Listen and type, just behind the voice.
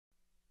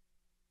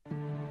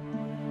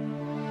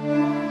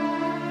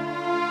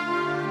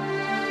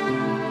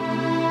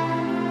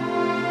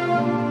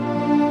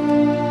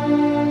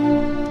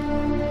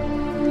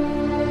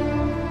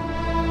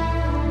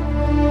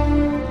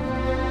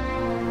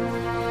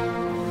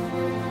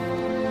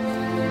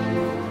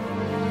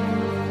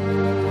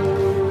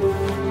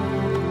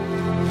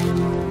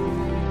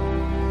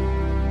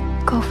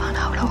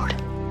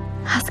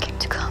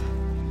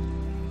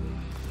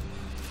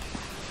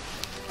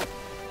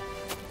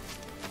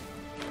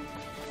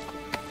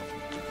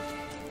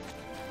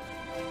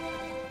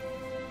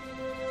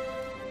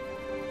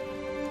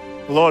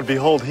Lord,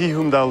 behold, he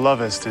whom thou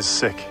lovest is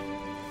sick.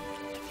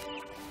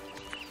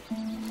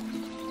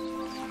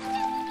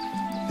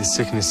 His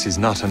sickness is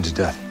not unto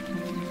death,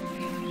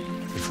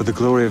 but for the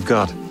glory of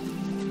God,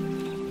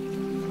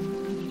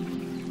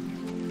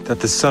 that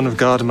the Son of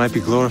God might be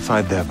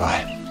glorified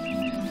thereby.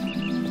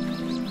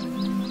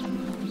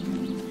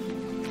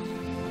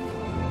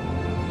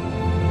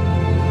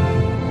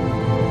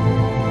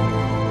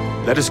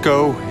 Let us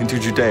go into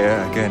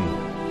Judea again.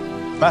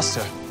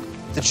 Master,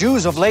 the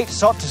Jews of late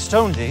sought to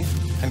stone thee,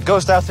 and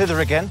goest thou thither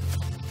again?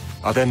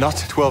 Are there not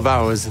 12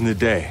 hours in the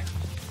day?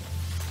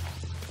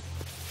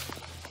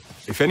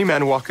 If any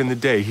man walk in the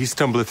day, he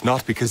stumbleth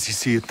not because he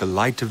seeth the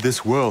light of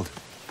this world.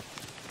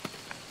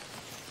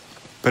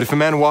 But if a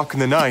man walk in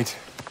the night,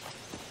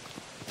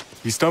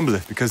 he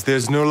stumbleth because there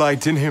is no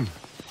light in him.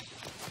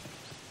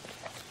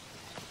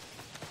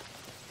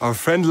 Our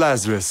friend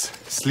Lazarus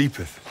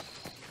sleepeth,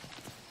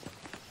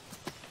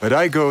 but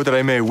I go that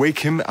I may wake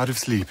him out of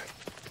sleep.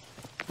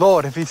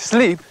 Lord, if he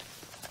sleep,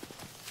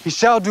 he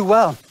shall do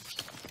well.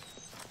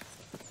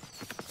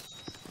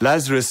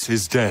 Lazarus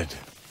is dead.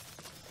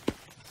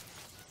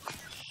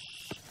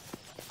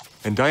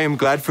 And I am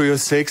glad for your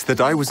sakes that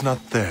I was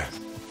not there,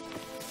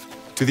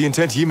 to the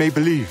intent ye may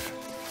believe.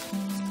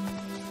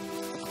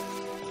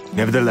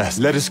 Nevertheless,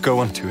 let us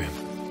go unto him.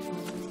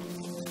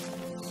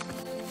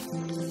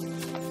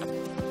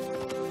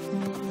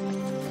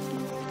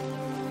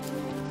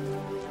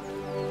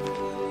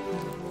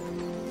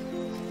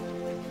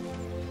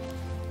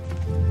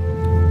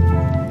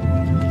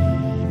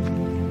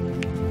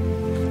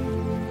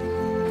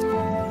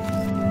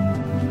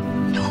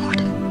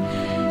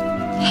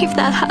 If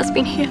thou hadst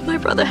been here, my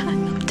brother had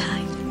not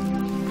died.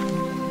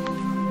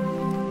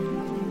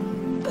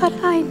 But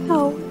I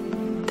know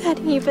that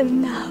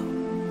even now,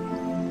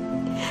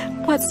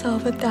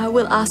 whatsoever thou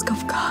wilt ask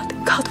of God,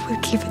 God will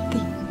give it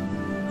thee.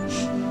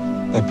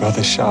 My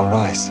brother shall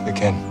rise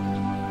again.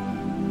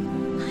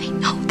 I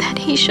know that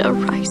he shall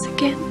rise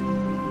again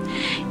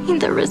in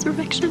the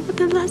resurrection of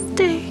the last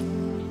day.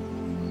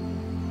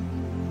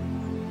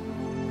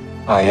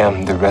 I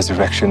am the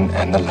resurrection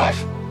and the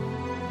life.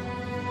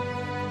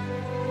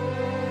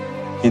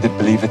 He that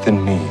believeth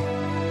in me,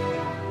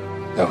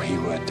 though he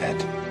were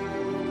dead,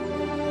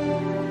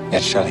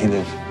 yet shall he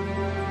live.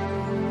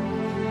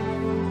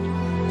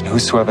 And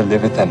whosoever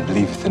liveth and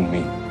believeth in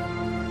me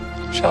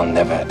shall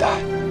never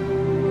die.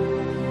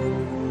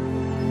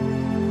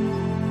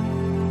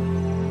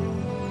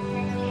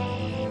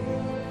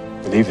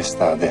 Believest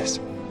thou this?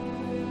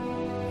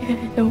 Yeah,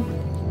 Lord.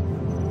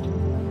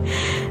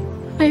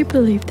 I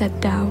believe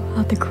that thou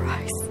art the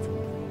Christ,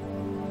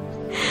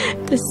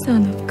 the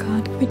Son of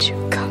God, which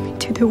shall come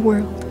into the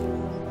world.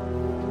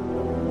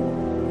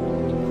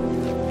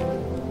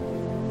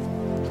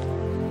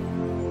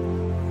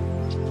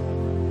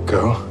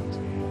 Go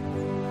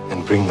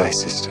and bring thy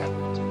sister.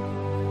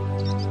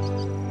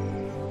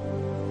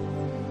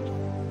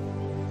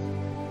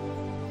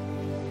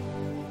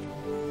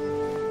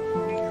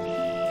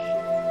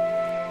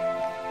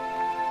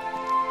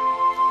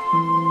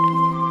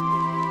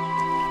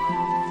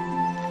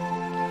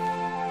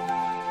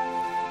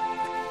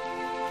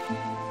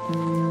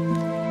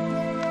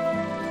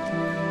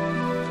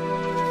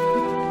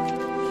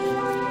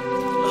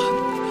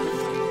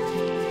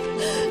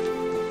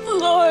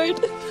 Lord,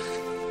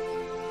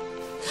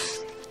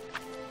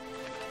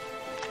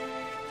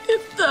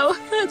 if thou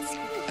hadst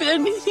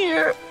been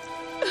here,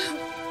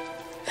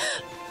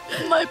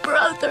 my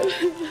brother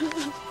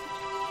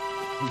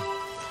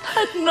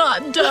had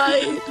not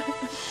died.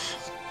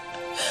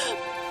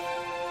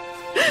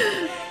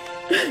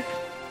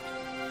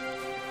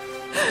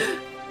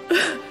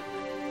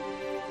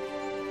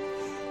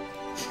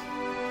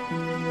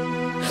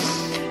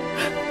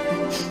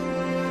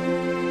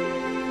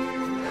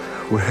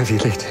 Where have you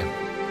laid him?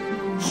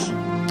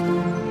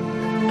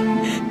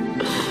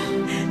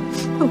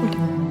 Lord,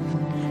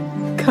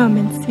 come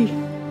and see.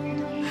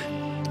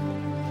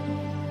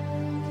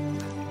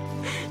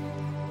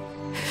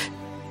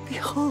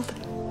 Behold,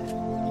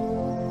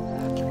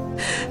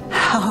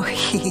 how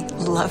he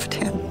loved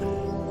him.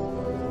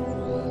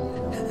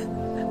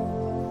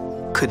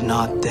 Could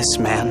not this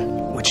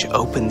man, which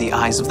opened the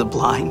eyes of the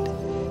blind,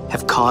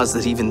 have caused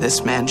that even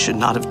this man should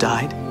not have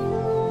died?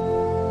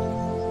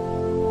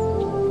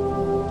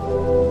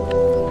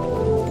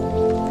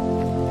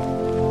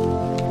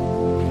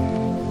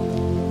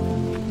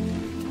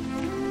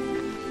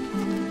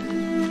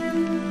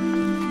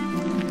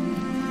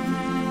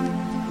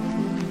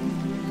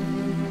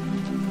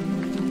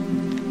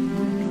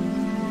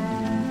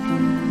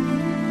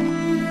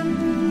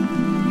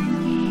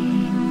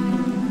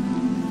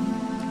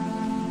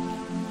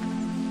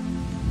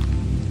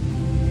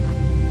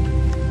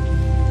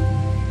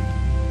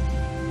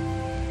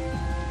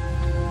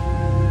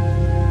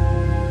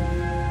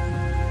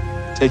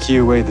 Take ye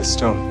away the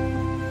stone.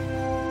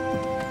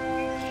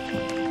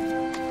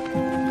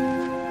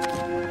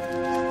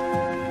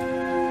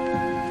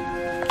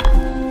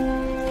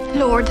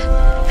 Lord,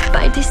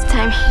 by this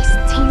time he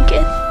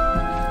stinketh,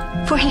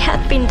 for he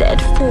hath been dead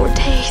 4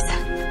 days.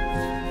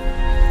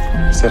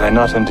 Said I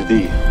not unto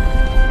thee,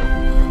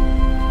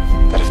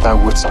 that if thou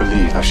wouldst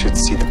believe, thou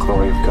shouldst see the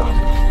glory of God?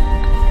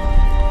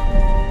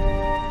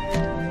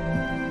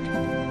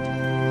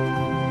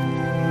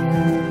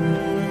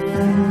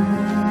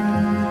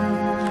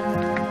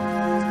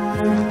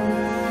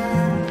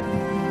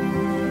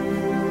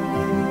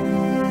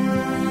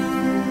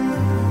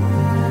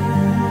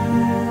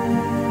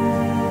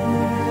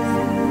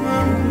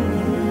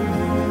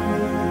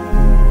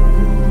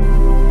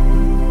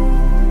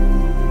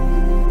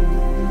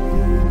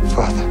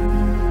 Father,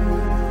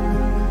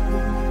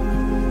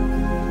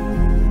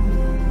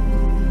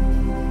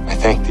 I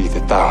thank thee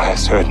that thou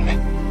hast heard me,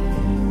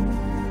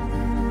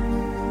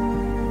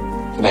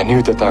 and I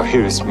knew that thou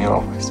hearest me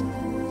always.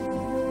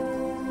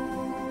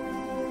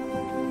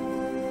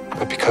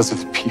 But because of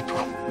the people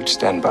which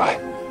stand by,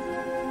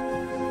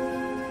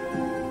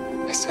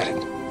 I said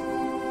it,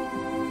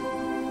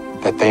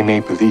 that they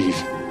may believe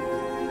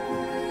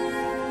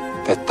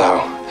that thou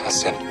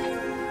hast sent me.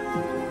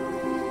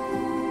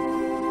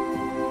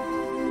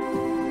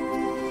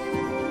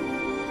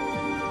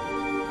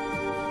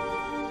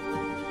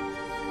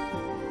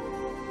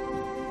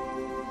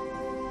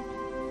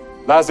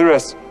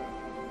 Lazarus,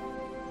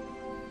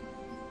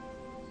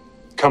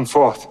 come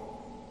forth.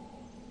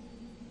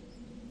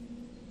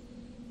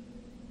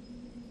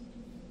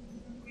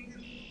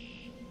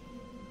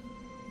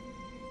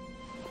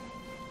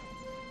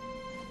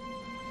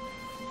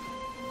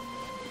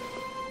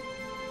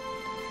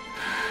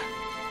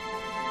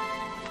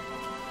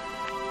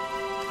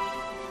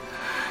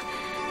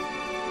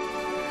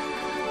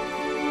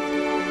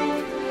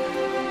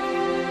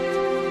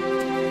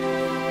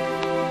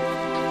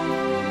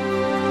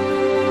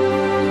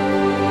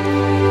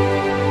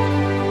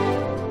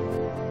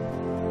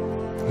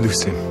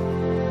 Loose him.